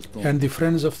and the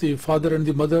friends of the father and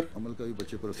the mother,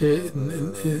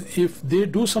 if they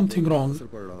do something wrong,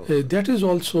 that is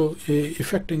also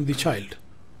affecting the child.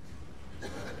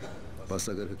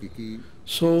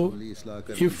 So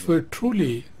if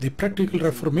truly the practical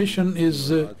reformation is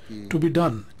to be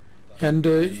done, and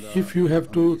if you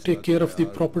have to take care of the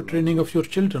proper training of your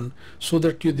children so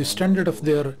that the standard of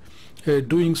their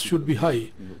doings should be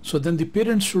high, so then the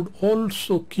parents should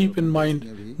also keep in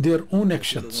mind their own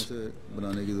actions,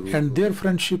 and their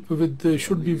friendship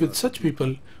should be with such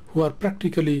people who are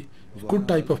practically good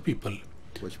type of people.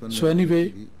 So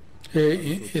anyway,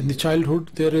 in the childhood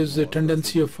there is a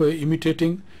tendency of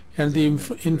imitating, and the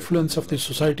influence of the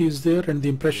society is there, and the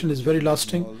impression is very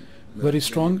lasting, very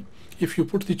strong. If you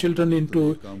put the children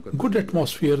into good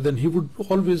atmosphere, then he would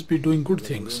always be doing good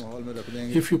things.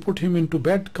 If you put him into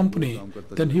bad company,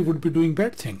 then he would be doing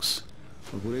bad things.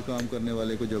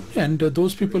 And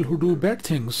those people who do bad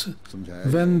things,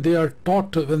 when they are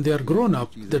taught, when they are grown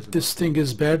up, that this thing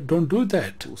is bad, don't do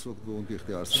that,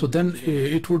 so then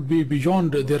it would be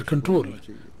beyond their control.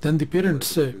 Then the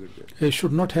parents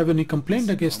should not have any complaint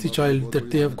against the child that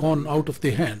they have gone out of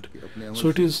their hand. So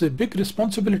it is a big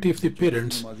responsibility of the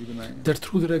parents that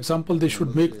through their example they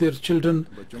should make their children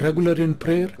regular in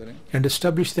prayer and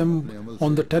establish them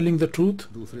on the telling the truth,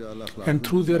 and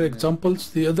through their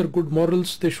examples the other good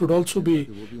morals they should also be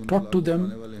taught to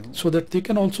them, so that they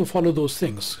can also follow those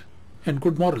things and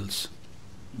good morals.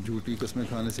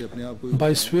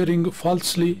 By swearing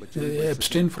falsely,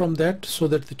 abstain from that, so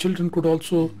that the children could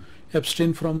also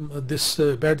abstain from this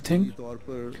bad thing.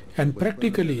 And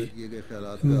practically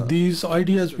these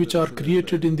ideas which are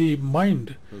created in the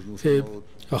mind,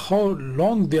 how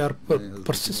long they are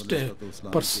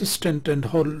persistent and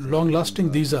how long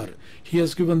lasting these are. He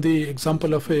has given the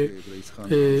example of a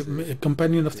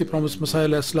companion of the Promised Messiah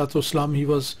ﷺ. He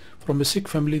was from a Sikh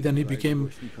family, then he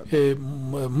became a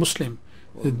Muslim.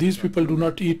 These people do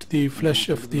not eat the flesh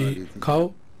of the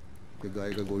cow,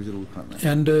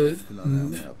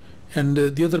 and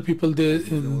the other people,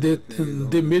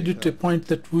 they made it a point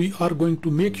that we are going to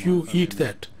make you eat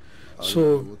that.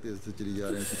 So,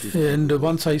 and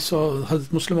once I saw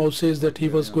Hazrat Muslim Maoud says that he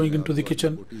was going into the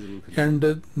kitchen,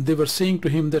 and they were saying to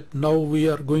him that now we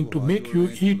are going to make you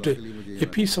eat a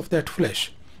piece of that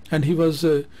flesh, and he was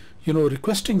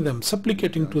requesting them,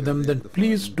 supplicating to them that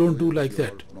please don't do like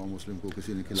that.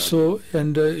 So,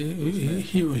 and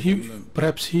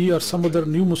perhaps he or some other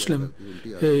new Muslim,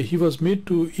 he was made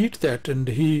to eat that, and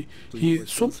he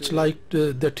so much liked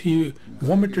that he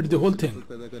vomited the whole thing.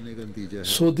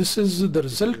 So this is the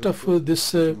result of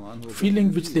this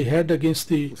feeling which they had against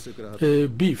the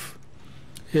beef.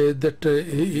 That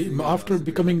after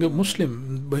becoming a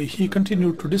Muslim, he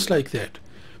continued to dislike that,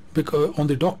 because on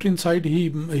the doctrine side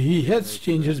he has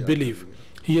changed his belief.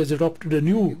 He has adopted a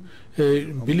new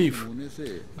belief,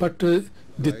 but the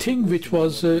thing which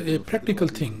was a practical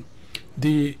thing,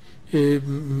 the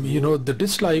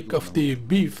dislike of the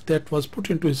beef that was put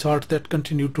into his heart, that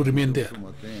continued to remain there.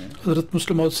 Hazrat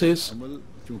Muslim Maoud says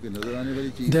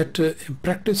that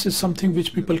practice is something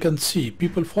which people can see.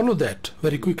 People follow that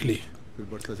very quickly,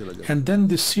 and then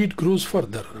the seed grows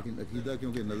further.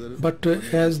 But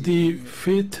as the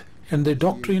faith and the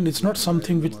doctrine is not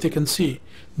something which they can see,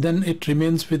 then it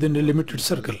remains within a limited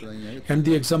circle. And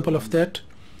the example of that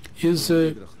is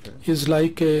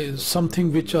like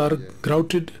something which are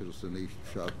grouted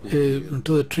to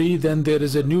the tree. Then there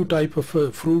is a new type of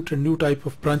fruit and new type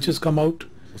of branches come out.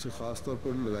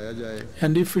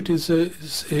 And if it is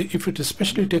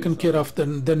specially taken care of,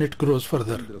 then it grows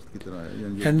further.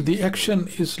 And the action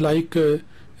is like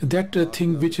that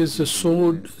thing which is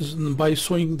sowed by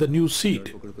sowing the new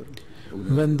seed.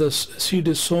 When the seed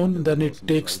is sown, then it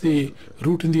takes the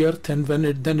root in the earth, and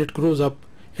then it grows up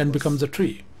and becomes a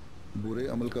tree.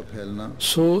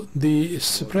 So the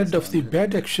spread of the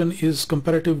bad action is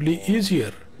comparatively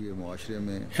easier,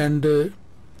 and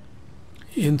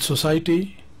in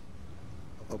society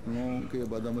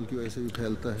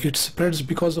it spreads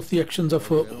because of the actions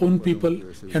of our own people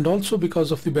and also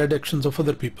because of the bad actions of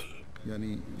other people.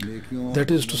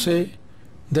 That is to say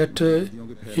that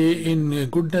in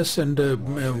goodness and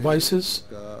vices,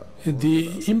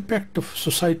 the impact of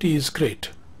society is great.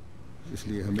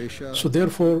 So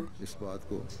therefore,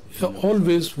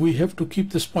 always we have to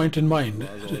keep this point in mind.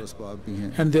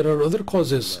 And there are other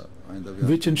causes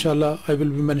which inshallah I will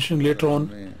be mentioning later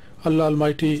on. Allah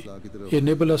Almighty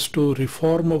enable us to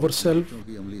reform ourselves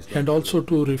and also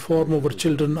to reform our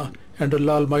children, and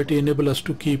Allah Almighty enable us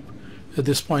to keep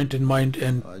this point in mind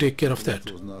and take care of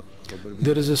that.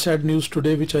 There is a sad news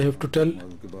today which I have to tell,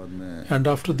 and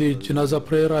after the Janaza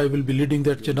prayer I will be leading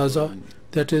that Janaza.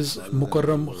 That is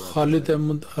Mukarram Khalid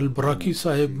Ahmad al-Baraki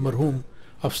Sahib Marhum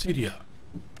of Syria.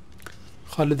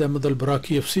 Khalid Ahmad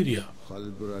al-Baraki of Syria.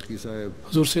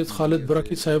 Hazur Sayyid Khalid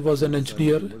Baraki Sahib was an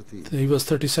engineer. He was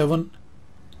 37.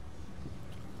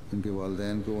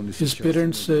 His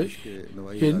parents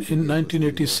in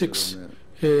 1986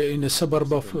 in a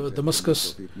suburb of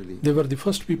Damascus, they were the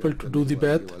first people to do the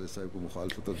Bai'at,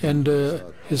 and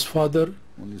his father,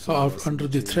 under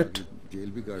the threat,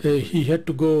 he had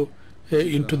to go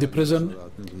into the prison.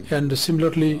 And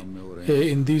similarly,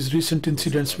 in these recent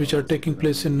incidents which are taking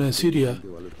place in Syria,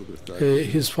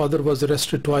 his father was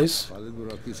arrested twice.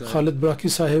 Khalid Baraki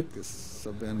Sahib,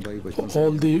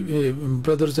 all the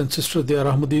brothers and sisters, they are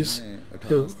Ahmadis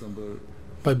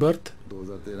by birth,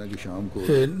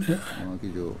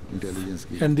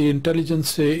 and the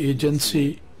intelligence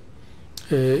agency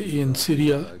in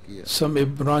Syria, some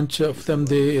branch of them,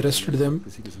 they arrested them,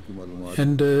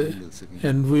 and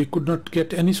we could not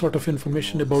get any sort of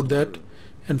information about that.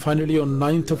 And finally on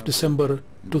 9th of December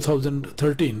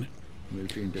 2013,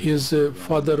 his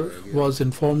father was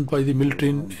informed by the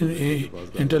military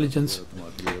intelligence,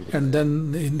 and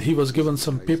then he was given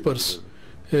some papers,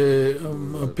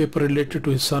 a paper related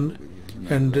to his son,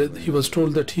 and he was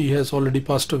told that he has already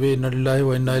passed away, Inna lillahi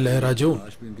wa inna ilaihi raji'un.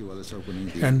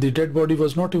 And the dead body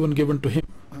was not even given to him,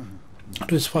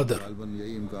 to his father.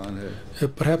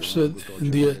 Perhaps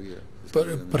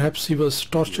he was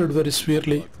tortured very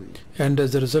severely, and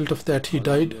as a result of that he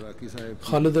died.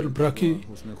 Khalid al-Baraki,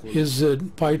 his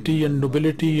piety and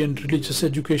nobility and religious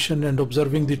education and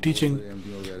observing the teaching,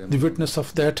 the witness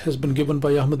of that has been given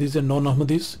by Ahmadis and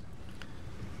non-Ahmadis.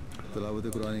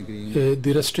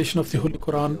 The recitation of the Holy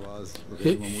Quran,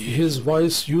 his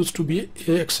voice used to be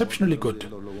exceptionally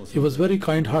good. He was very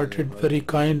kind-hearted, very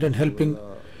kind and helping,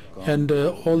 and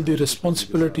all the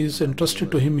responsibilities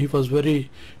entrusted to him, he was very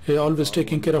always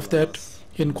taking care of that.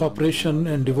 In cooperation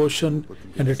and devotion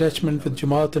and attachment with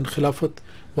Jamaat and Khilafat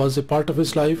was a part of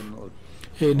his life.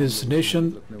 In his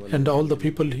nation and all the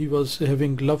people, he was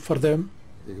having love for them.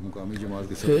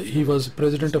 He was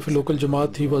president of a local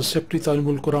Jamaat. He was Secretary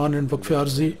Talimul Quran and Waqf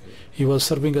Arzi. He was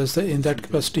serving as in that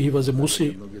capacity. He was a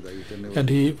Msih, and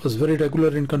he was very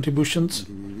regular in contributions.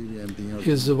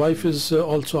 His wife is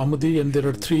also Ahmadi, and there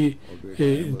are 3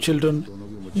 children.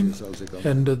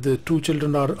 and the 2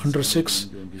 children are under 6,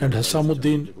 and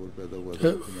Hasamuddin,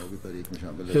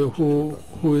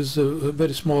 who is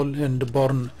very small and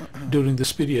born during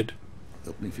this period.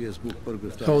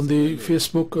 On the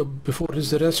Facebook, before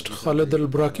his arrest, Khalid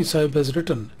al-Buraki Sahib has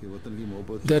written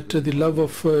that the love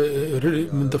of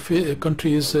the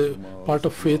country is part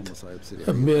of faith.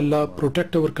 May Allah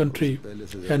protect our country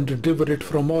and deliver it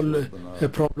from all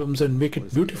problems and make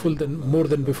it beautiful more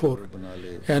than before.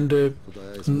 And the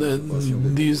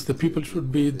people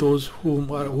should be those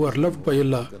who are loved by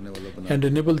Allah, and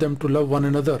enable them to love one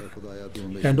another.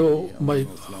 And oh my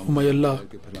Allah,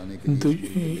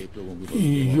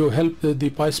 you help the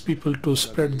pious people to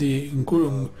spread the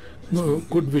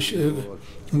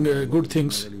good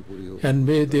things, and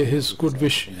may his good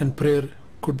wish and prayer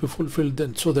could be fulfilled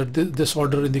then, so that this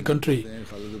order in the country.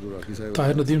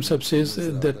 Tahir Nadeem Sahib says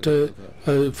that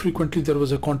frequently there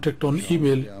was a contact on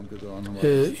email.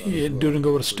 During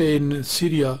our stay in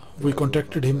Syria, we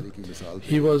contacted him.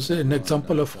 He was an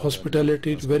example of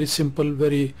hospitality, very simple,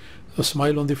 very a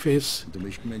smile on the face,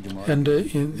 and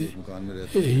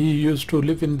he used to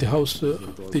live in the house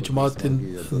of the Jamaat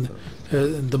in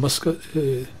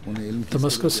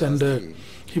Damascus, and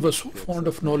he was so fond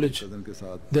of knowledge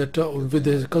that with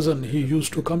his cousin he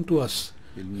used to come to us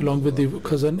along with the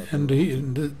cousin, and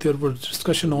there was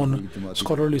discussion on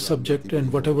scholarly subject,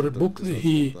 and whatever book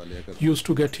he used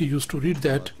to get, he used to read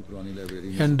that,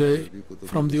 and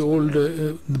from the old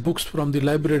books from the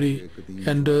library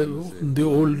and the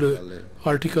old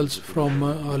articles from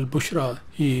Al-Bushra,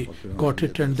 he got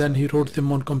it, and then he wrote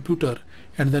them on computer,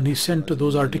 and then he sent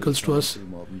those articles to us,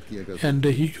 and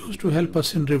he used to help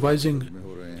us in revising,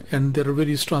 and there are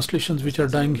various translations which are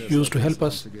dying. He used to help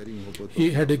us.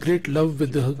 He had a great love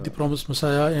with the Promised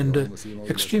Messiah and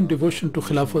extreme devotion to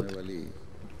Khilafat,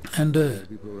 and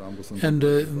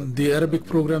the Arabic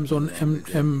programs on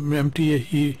MTA,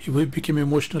 he became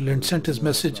emotional and sent his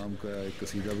message.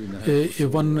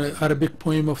 One Arabic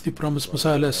poem of the Promised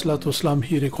Messiah ﷺ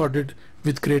he recorded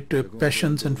with great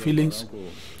passions and feelings.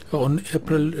 On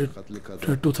April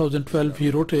 2012, he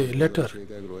wrote a letter,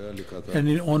 and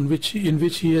in which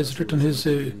he has written his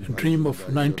dream of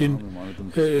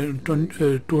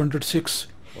 206,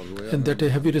 and that a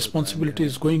heavy responsibility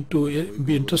is going to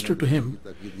be entrusted to him,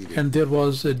 and there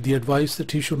was the advice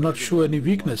that he should not show any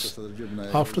weakness.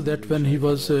 After that, when he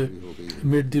was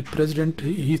made the president,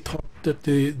 he thought that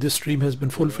this dream has been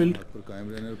fulfilled,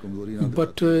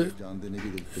 but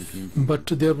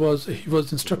he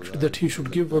was instructed that he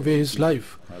should give away his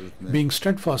life, being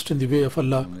steadfast in the way of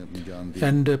Allah,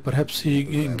 and perhaps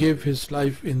he gave his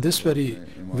life in this very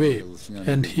way,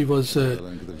 and he was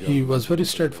very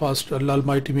steadfast. Allah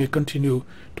Almighty may continue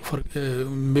to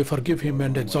may forgive him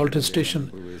and exalt his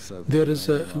station. There is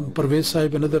Parvez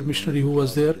Sahib, another missionary who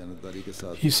was there.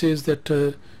 He says that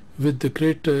with the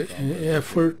great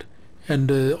effort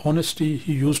and honesty,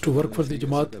 he used to work for the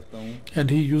Jamaat, and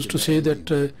he used to say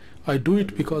that I do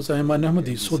it because I am an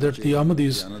Ahmadi, so that the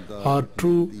Ahmadis are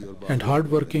true and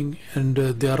hard-working, and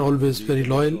they are always very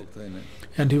loyal.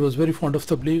 And he was very fond of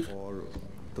Tabligh,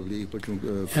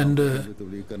 and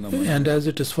as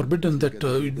it is forbidden that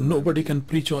nobody can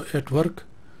preach at work,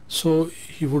 so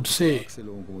he would say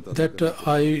that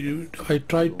I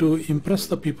try to impress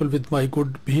the people with my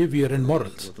good behavior and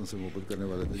morals.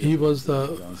 He was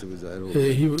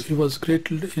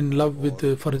greatly in love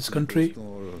for his country,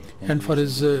 and for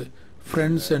his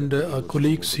friends and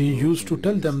colleagues, he used to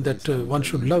tell them that one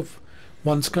should love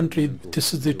one's country.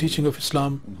 This is the teaching of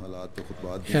Islam,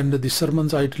 and the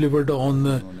sermons I delivered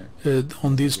on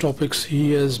these topics,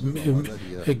 he has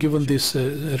given this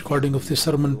recording of the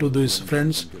sermon to his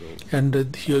friends,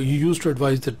 and he used to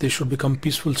advise that they should become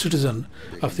peaceful citizens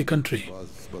of the country.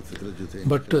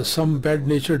 But some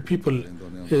bad-natured people,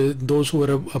 those who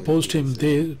were opposed him,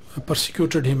 they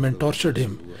persecuted him and tortured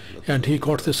him, and he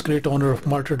got this great honor of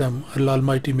martyrdom. Allah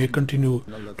Almighty may continue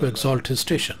to exalt his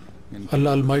station.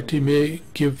 Allah Almighty may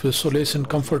give solace and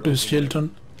comfort to his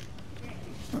children,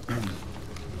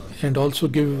 and also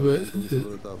give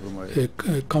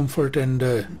comfort and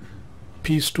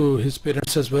peace to his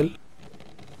parents as well.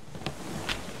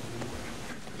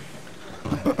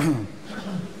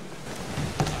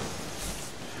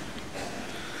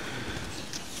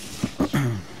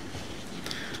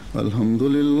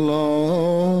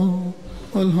 Alhamdulillah,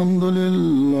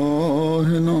 alhamdulillah,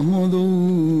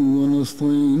 nahmaduhu wa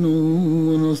nasta'inuhu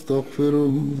wa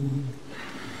nastaghfiruhu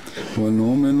wa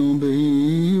nu'minu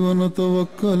bihi wa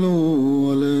natawakkalu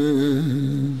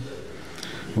alayhi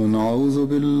wa na'udhu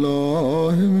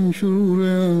billahi min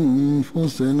shururi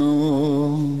anfusina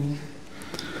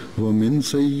ومن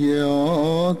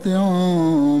سيئات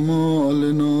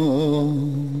أعمالنا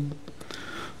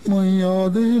من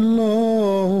يهده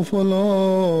الله فلا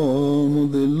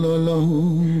مضل له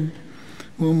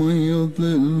ومن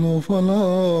يضلل فلا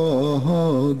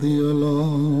هادي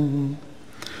له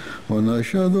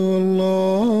ونشهد أن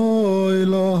لا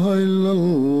إله إلا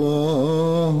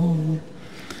الله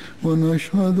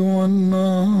ونشهد أن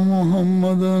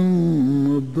محمدا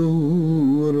عبده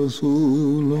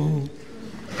ورسوله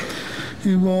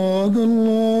عباد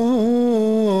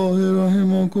الله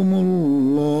رحمكم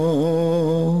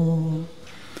الله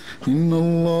إن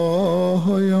الله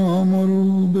يأمر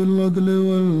بالعدل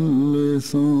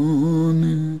والإحسان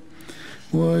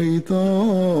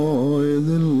وإيتاء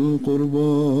ذي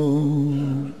القربى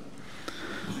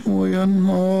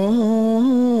وينهى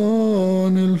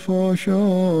عن الفحشاء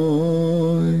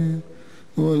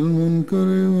والمنكر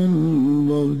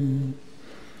والبغي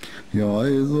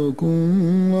يعظكم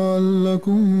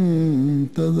لعلكم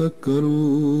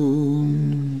تذكرون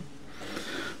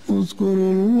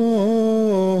اذكروا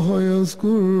الله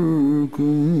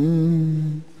يذكركم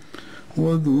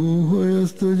وادعوه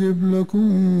يستجب لكم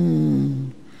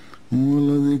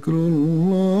ولذكر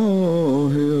الله